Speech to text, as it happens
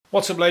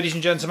What's up, ladies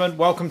and gentlemen?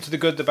 Welcome to The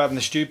Good, The Bad and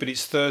The Stupid.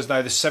 It's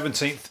Thursday the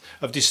 17th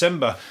of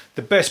December.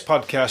 The best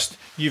podcast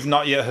you've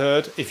not yet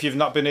heard if you've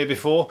not been here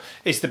before.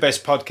 It's the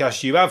best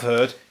podcast you have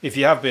heard if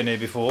you have been here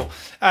before.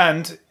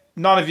 And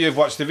none of you have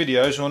watched the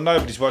videos, or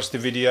nobody's watched the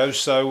videos,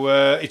 so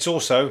it's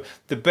also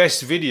the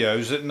best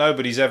videos that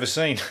nobody's ever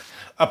seen,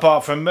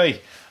 apart from me.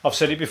 I've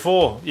said it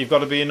before, you've got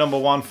to be a number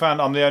one fan.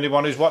 I'm the only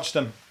one who's watched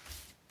them.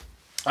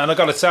 And I've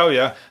got to tell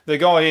you, the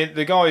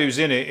guy who's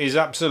in it is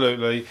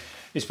absolutely...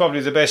 He's probably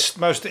the best,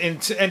 most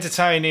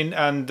entertaining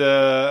and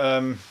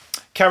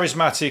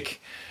charismatic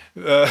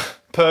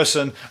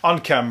person on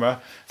camera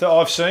that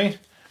I've seen.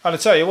 And I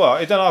tell you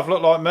what, he don't half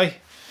look like me,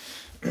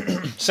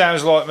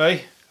 sounds like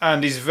me,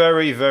 and he's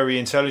very, very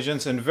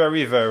intelligent and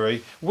very,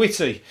 very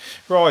witty.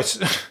 Right,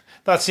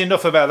 that's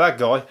enough about that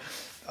guy.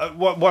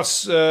 What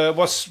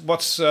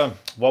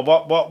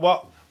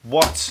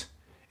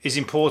is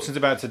important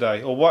about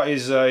today, or what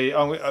is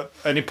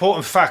an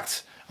important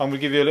fact? I'm going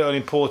to give you a little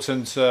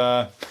important...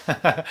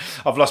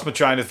 I've lost my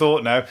train of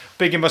thought now.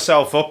 Bigging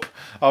myself up.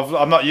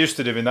 I'm not used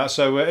to doing that.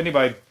 So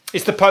anyway,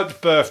 it's the Pope's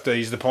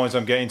birthday is the point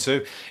I'm getting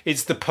to.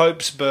 It's the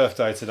Pope's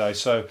birthday today.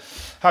 So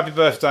happy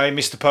birthday,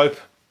 Mr. Pope.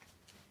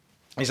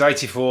 He's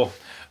 84.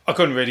 I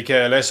couldn't really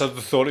care less. I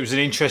thought it was an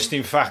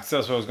interesting fact.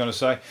 That's what I was going to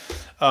say.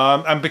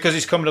 And because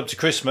it's coming up to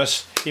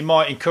Christmas, it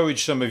might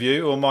encourage some of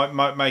you, or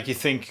might make you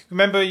think.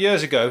 Remember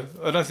years ago,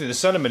 I don't think they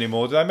sell them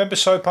anymore. Do I remember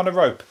soap on a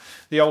rope?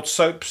 The old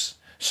soaps.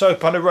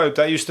 Soap on a rope,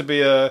 that used to be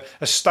a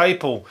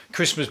staple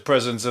Christmas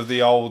present of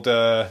the old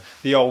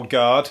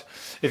guard.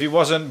 If it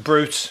wasn't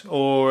Brute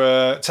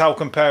or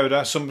talcum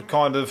powder, some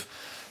kind of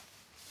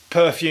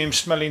perfume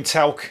smelling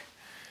talc,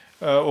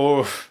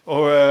 or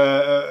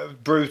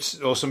Brute,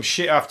 or some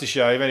shit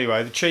aftershave.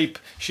 Anyway, the cheap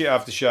shit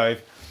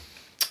aftershave,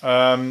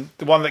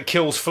 the one that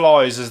kills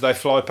flies as they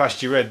fly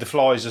past your head. The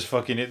flies just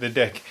fucking hit the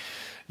deck.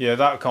 Yeah,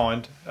 that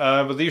kind.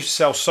 But they used to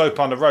sell soap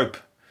on a rope,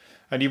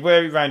 and you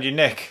wear it around your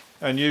neck.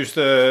 And use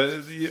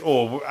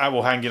or I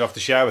will hang it off the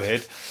shower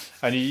head,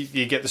 and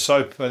you get the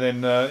soap, and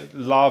then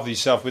lather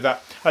yourself with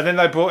that. And then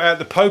they brought out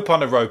the Pope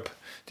on a rope,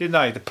 didn't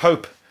they? The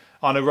Pope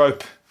on a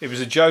rope. It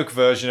was a joke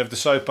version of the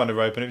soap on a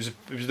rope, and it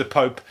was the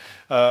Pope,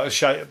 a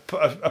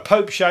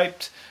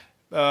Pope-shaped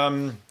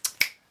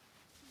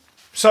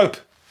soap,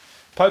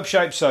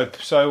 Pope-shaped soap.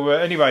 So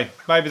anyway,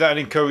 maybe that'll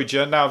encourage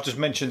you. Now I've just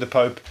mentioned the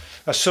Pope.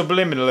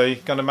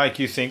 Subliminally going to make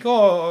you think,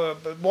 oh,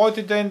 why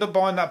did they end up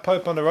buying that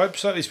Pope on the rope?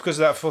 So it's because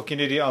of that fucking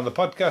idiot on the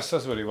podcast.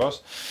 That's what it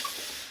was.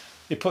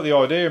 He put the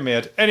idea in my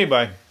head.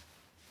 Anyway,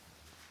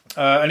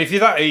 and if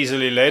you're that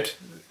easily led,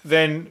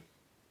 then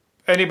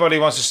anybody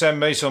wants to send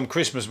me some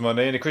Christmas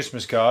money and a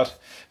Christmas card,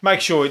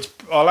 make sure it's...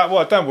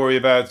 don't worry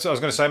about... I was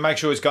going to say, make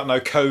sure it's got no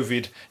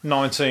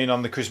COVID-19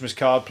 on the Christmas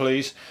card,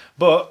 please.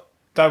 But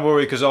don't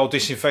worry, because I'll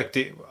disinfect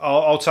it.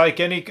 I'll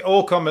take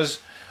all comers...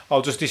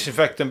 I'll just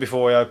disinfect them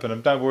before I open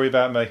them. Don't worry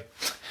about me.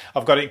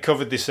 I've got it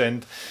covered this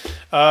end.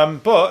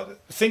 But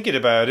thinking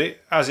about it,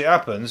 as it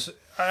happens,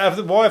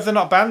 why have they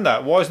not banned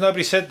that? Why has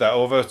nobody said that?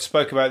 Or have I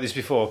spoke about this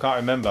before? I can't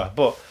remember.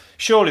 But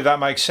surely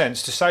that makes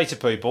sense to say to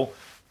people,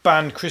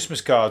 ban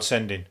Christmas card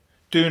sending.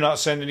 Do not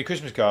send any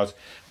Christmas cards.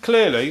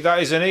 Clearly,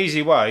 that is an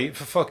easy way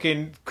for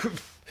fucking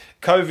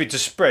COVID to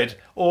spread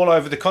all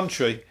over the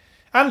country.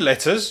 And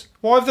letters.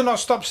 Why have they not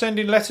stopped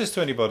sending letters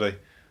to anybody?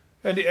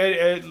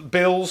 And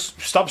bills,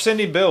 stop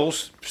sending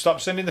bills. Stop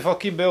sending the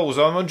fucking bills.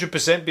 I'm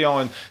 100%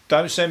 behind.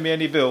 Don't send me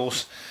any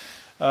bills.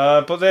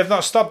 But they've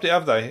not stopped it,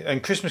 have they?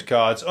 And Christmas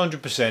cards,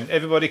 100%.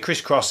 Everybody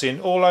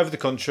crisscrossing all over the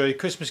country.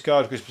 Christmas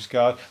card, Christmas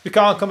card. We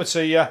can't come and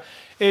see you.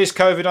 Here's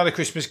COVID on a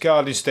Christmas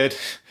card instead.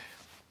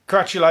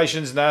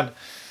 Congratulations, Nan.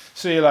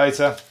 See you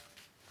later.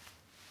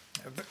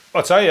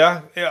 I tell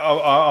you,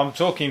 I'm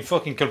talking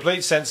fucking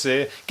complete sense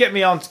here. Get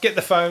me on, get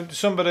the phone.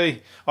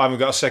 Somebody, I haven't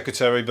got a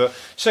secretary, but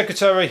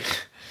secretary...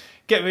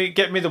 Get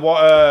me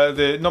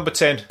the number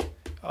 10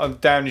 on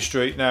Downing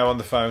Street now on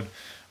the phone.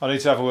 I need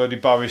to have a word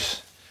with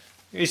Boris.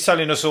 He's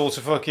telling us all to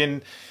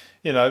fucking,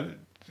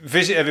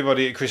 visit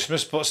everybody at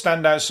Christmas, but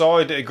stand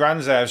outside at a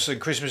grand's house on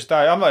Christmas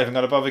Day. I'm not even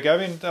going to bother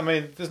going. I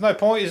mean, there's no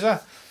point, is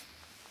there?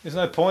 There's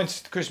no point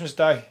to Christmas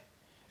Day.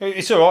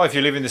 It's all right if you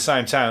live in the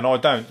same town. I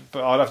don't,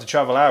 but I'd have to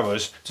travel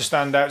hours to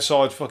stand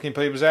outside fucking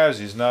people's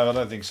houses. No, I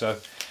don't think so.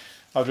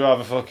 I'd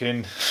rather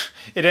fucking...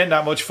 It ain't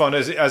that much fun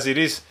as it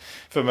is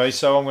for me,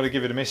 so I'm going to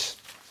give it a miss.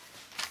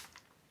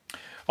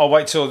 I'll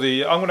wait till I'm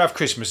going to have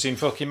Christmas in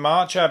fucking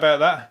March. How about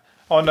that?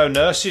 I know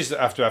nurses that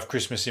have to have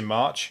Christmas in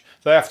March.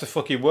 They have to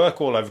fucking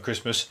work all over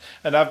Christmas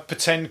and have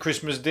pretend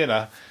Christmas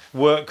dinner,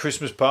 work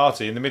Christmas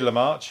party in the middle of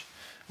March.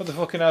 What the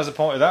fucking hell's the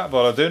point of that?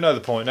 Well, I do know the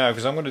point now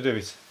because I'm going to do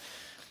it.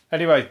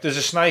 Anyway, there's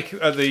a snake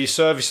at the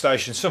service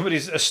station.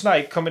 A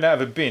snake coming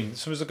out of a bin.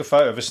 Someone's took a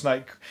photo of a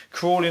snake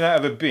crawling out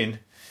of a bin.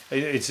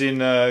 It's in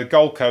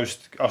Gold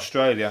Coast,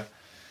 Australia.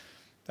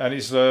 And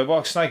it's,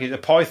 what snake is it? A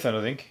python,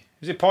 I think.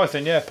 Is it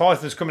python? Yeah,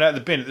 python's coming out of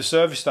the bin at the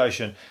service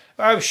station.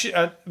 Oh shit!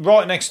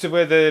 Right next to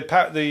where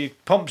the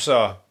pumps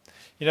are.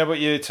 You know, but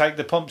you take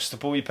the pumps to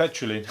pour your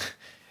petrol in.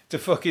 the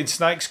fucking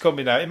snake's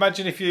coming out.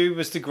 Imagine if you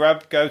was to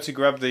go to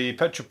grab the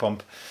petrol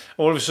pump,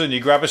 all of a sudden you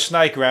grab a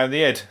snake around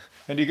the head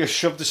and you just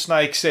shove the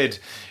snake's head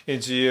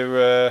into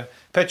your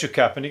petrol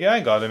cap, and you go,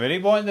 hang on a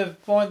minute, why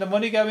ain't the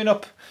money going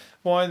up?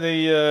 Why ain't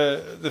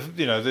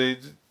the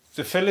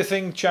filler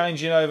thing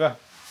changing over?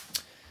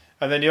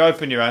 And then you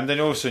open your hand, and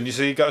all of a sudden you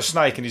see you got a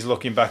snake and he's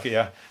looking back at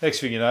you.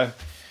 Next thing you know,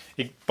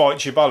 he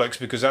bites your bollocks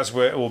because that's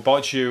where, or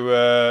bites you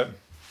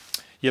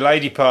your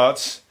lady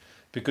parts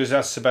because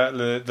that's about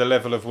the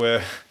level of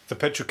where the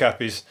petrol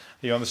cap is.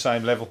 You're on the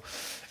same level.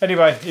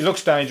 Anyway, he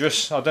looks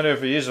dangerous. I don't know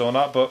if he is or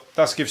not, but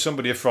that's give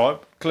somebody a fright.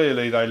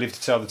 Clearly they live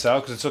to tell the tale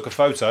because they took a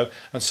photo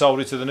and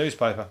sold it to the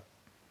newspaper.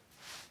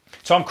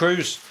 Tom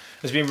Cruise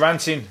has been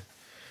ranting.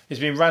 He's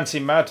been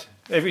ranting mad.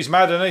 If he's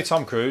mad, isn't he,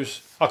 Tom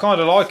Cruise? I kind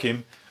of like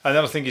him. And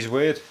then I think he's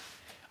weird.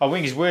 I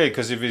think he's weird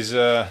because of his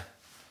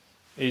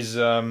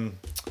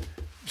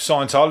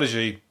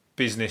Scientology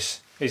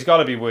business. He's got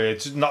to be weird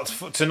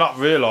to not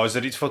realise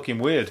that it's fucking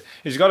weird.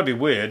 He's got to be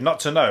weird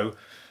not to know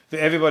that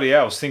everybody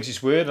else thinks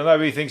it's weird. I know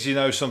he thinks he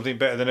knows something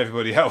better than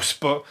everybody else,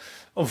 but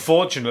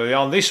unfortunately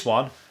on this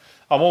one,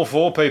 I'm all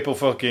for people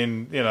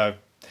fucking,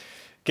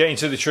 getting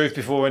to the truth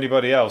before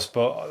anybody else.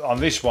 But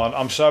on this one,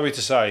 I'm sorry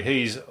to say,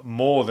 he's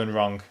more than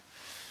wrong.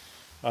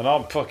 And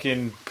I'm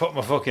fucking put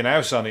my fucking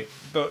house on it.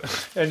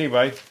 But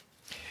anyway,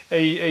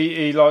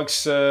 he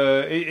likes.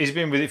 He's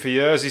been with it for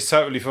years. He's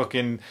totally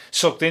fucking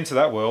sucked into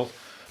that world.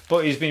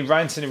 But he's been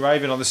ranting and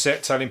raving on the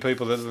set, telling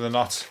people that they're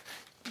not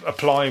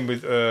applying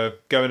with,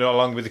 going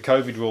along with the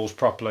COVID rules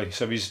properly.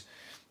 So he's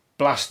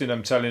blasting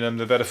them, telling them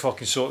they better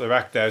fucking sort their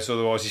act out,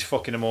 otherwise he's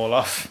fucking them all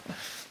off.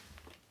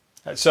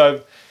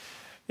 So,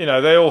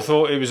 they all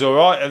thought he was all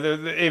right.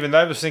 Even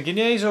they was thinking,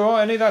 yeah, he's all right,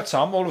 isn't he, that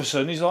Tom? All of a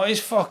sudden, he's like, he's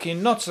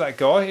fucking nuts, that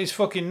guy. He's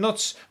fucking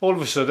nuts. All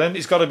of a sudden,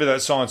 it's got to be that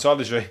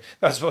Scientology.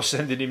 That's what's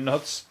sending him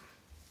nuts.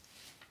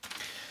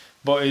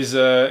 But he's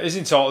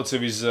entitled to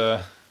his,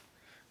 to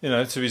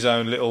his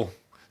own little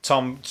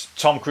Tom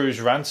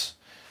Cruise rant.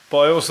 But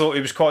I also thought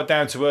he was quite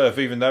down to earth,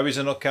 even though he's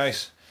a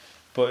nutcase.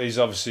 But he's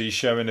obviously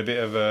showing a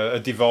bit of a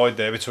divide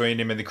there between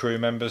him and the crew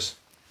members.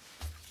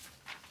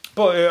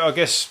 But I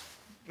guess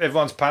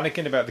everyone's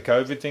panicking about the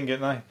COVID thing,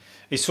 aren't they?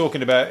 He's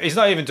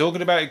not even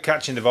talking about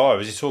catching the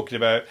virus. He's talking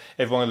about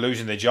everyone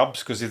losing their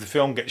jobs because if the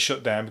film gets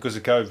shut down because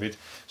of COVID.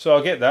 So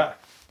I get that.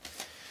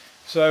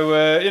 So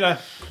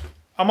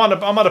I'm on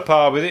a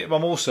par with it.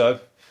 But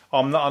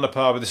I'm not on a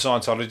par with the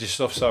Scientology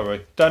stuff.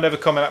 Sorry, don't ever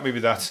come at me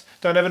with that.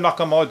 Don't ever knock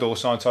on my door,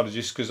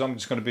 Scientologists, because I'm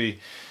just going to be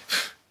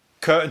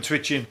curtain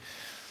twitching.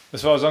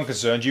 As far as I'm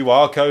concerned, you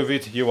are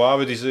COVID. You are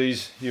a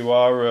disease.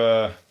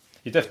 You're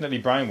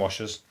definitely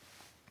brainwashers.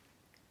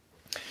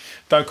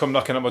 Don't come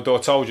knocking at my door.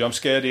 I told you, I'm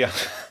scared of you.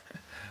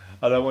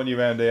 I don't want you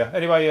around here.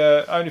 Anyway,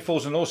 Only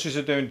Fools and Horses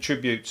are doing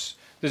tributes.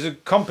 There's a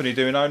company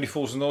doing Only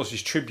Fools and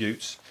Horses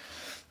tributes.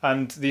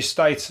 And the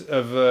estate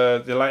of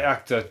the late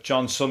actor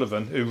John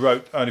Sullivan, who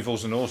wrote Only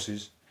Fools and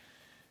Horses,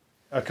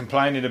 are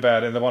complaining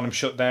about it and they want him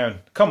shut down.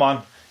 Come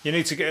on, you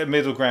need to get a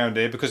middle ground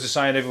here because they're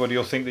saying everybody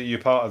will think that you're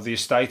part of the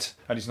estate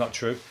and it's not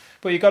true.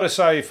 But you've got to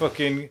say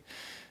fucking...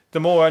 The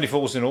more Only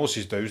Fools and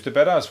Horses do, the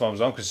better, as far as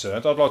I'm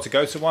concerned. I'd like to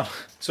go to one.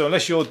 So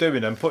unless you're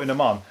doing them, putting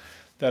them on,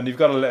 then you've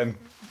got to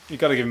you've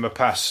got to give them a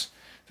pass.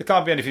 There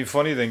can't be anything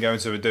funny than going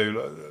to a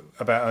do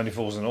about Only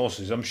Fools and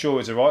Horses. I'm sure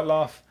it's a right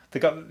laugh.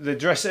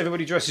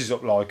 Everybody dresses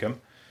up like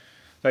them.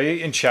 They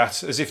eat and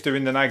chat as if they're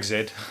in the Nag's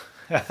Head.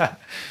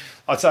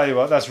 I tell you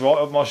what, that's right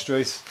up my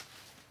street.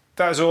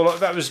 That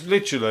was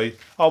literally,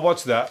 I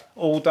watched that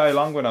all day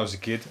long when I was a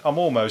kid. I'm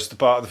almost a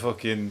part of the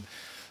fucking...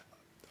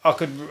 I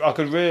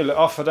could reel it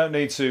off. I don't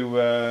need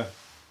to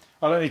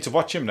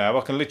watch him now.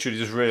 I can literally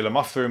just reel him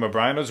off through my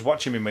brain. I just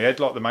watch him in my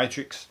head like the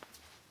Matrix.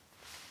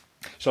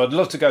 So I'd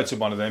love to go to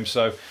one of them.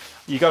 So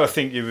you got to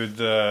think you would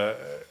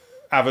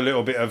have a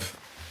little bit of,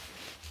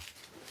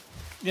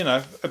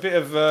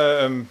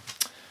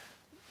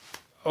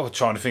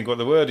 trying to think what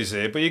the word is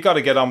here. But you got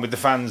to get on with the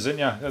fans, ain't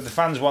you? The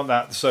fans want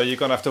that, so you're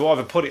gonna have to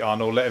either put it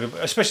on or let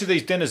everybody, especially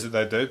these dinners that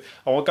they do.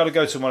 Oh, I've got to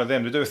go to one of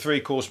them. They do a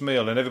 3-course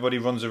meal and everybody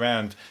runs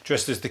around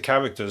dressed as the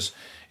characters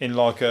in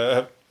like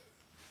a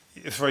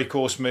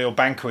 3-course meal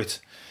banquet.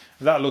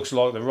 That looks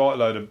like the right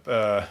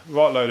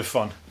load of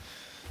fun.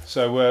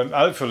 So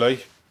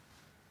hopefully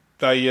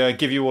they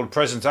give you all a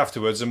present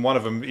afterwards, and one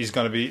of them is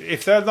going to be,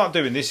 if they're not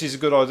doing this, is a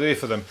good idea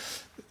for them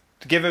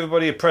to give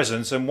everybody a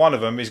present, and one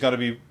of them is going to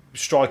be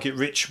strike it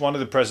rich. One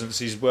of the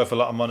presents is worth a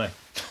lot of money.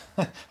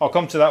 I'll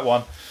come to that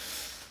one.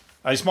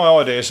 And it's my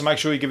idea, so make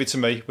sure you give it to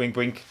me. Wink,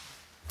 wink.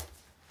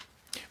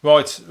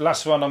 Right,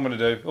 last one I'm going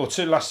to do, or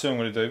last two I'm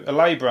going to do. A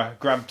labourer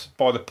grabbed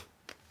by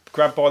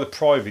the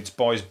privates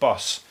by his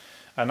boss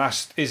and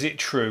asked, is it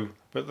true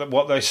that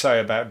what they say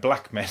about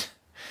black men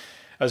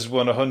has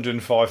won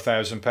 £105,000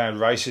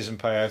 racism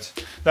payout?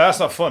 Now,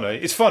 that's not funny.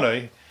 It's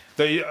funny.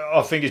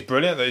 I think it's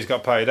brilliant that he's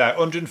got paid out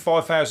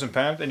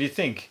 £105,000, and you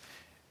think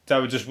they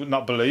would just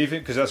not believe it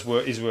because that's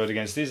his word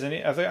against his, isn't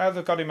it? Have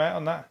they got him out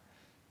on that?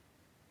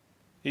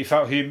 He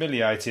felt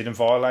humiliated and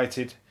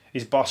violated.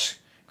 His boss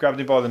grabbed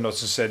him by the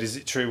nuts and said, is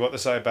it true what they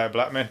say about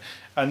black men?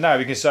 And now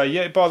he can say,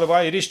 yeah, by the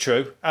way, it is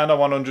true, and I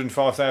want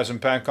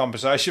 £105,000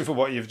 compensation for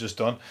what you've just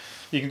done.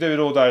 You can do it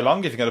all day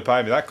long if you're going to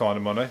pay me that kind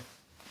of money.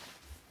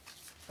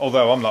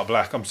 Although I'm not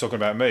black, I'm talking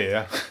about me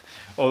here.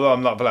 Although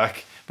I'm not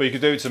black, but you can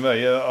do it to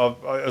me.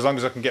 As long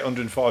as I can get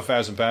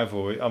 £105,000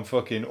 for it, I'm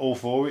fucking all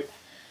for it.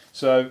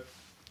 So,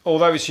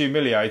 although it's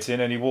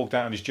humiliating and he walked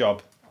out on his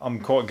job, I'm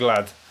quite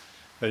glad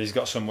that he's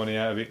got some money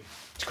out of it.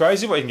 It's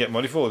crazy what you can get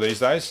money for these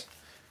days.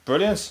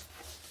 Brilliant.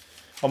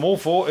 I'm all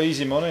for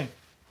easy money.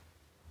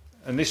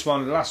 And this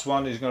one, the last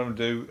one,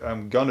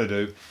 I'm gonna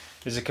do,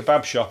 is a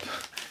kebab shop.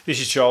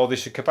 This is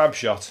childish. A kebab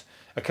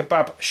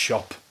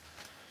shop.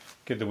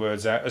 Get the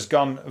words out. Has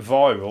gone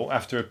viral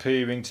after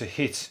appearing to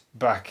hit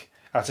back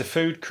at a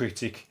food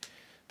critic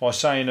by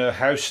saying her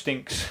house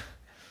stinks.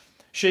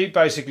 She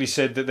basically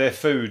said that their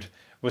food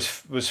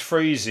was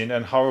freezing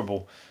and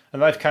horrible,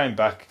 and they've came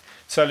back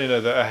telling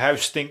her that her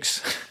house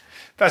stinks.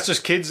 That's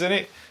just kids, isn't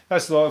it?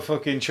 That's like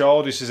fucking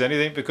childish as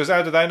anything, because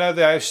how do they know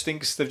the house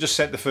stinks? They've just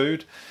sent the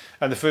food,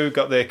 and the food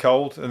got there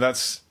cold, and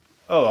that's...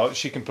 Oh,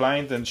 she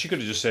complained, and she could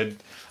have just said,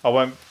 I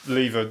won't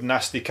leave a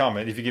nasty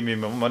comment if you give me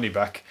my money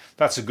back.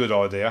 That's a good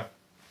idea.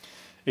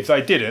 If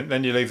they didn't,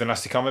 then you leave the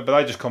nasty comment, but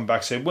they just come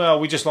back and say, well,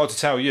 we just like to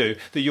tell you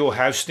that your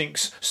house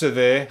stinks, so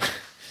there.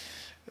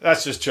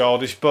 That's just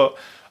childish, but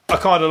I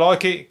kind of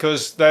like it,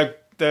 because they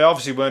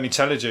obviously weren't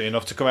intelligent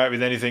enough to come out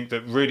with anything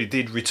that really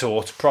did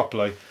retort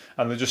properly,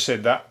 and they just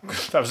said that.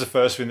 That was the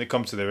first thing that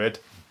come to their head.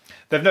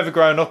 They've never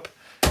grown up,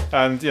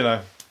 and, you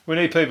know, we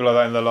need people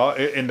like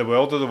that in the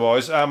world,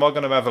 otherwise how am I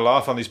going to have a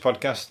laugh on this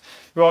podcast?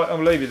 Right, I'll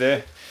leave you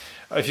there.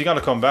 If you're going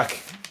to come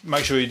back,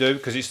 make sure you do,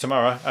 because it's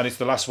tomorrow, and it's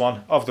the last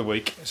one of the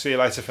week. See you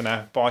later for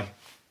now. Bye.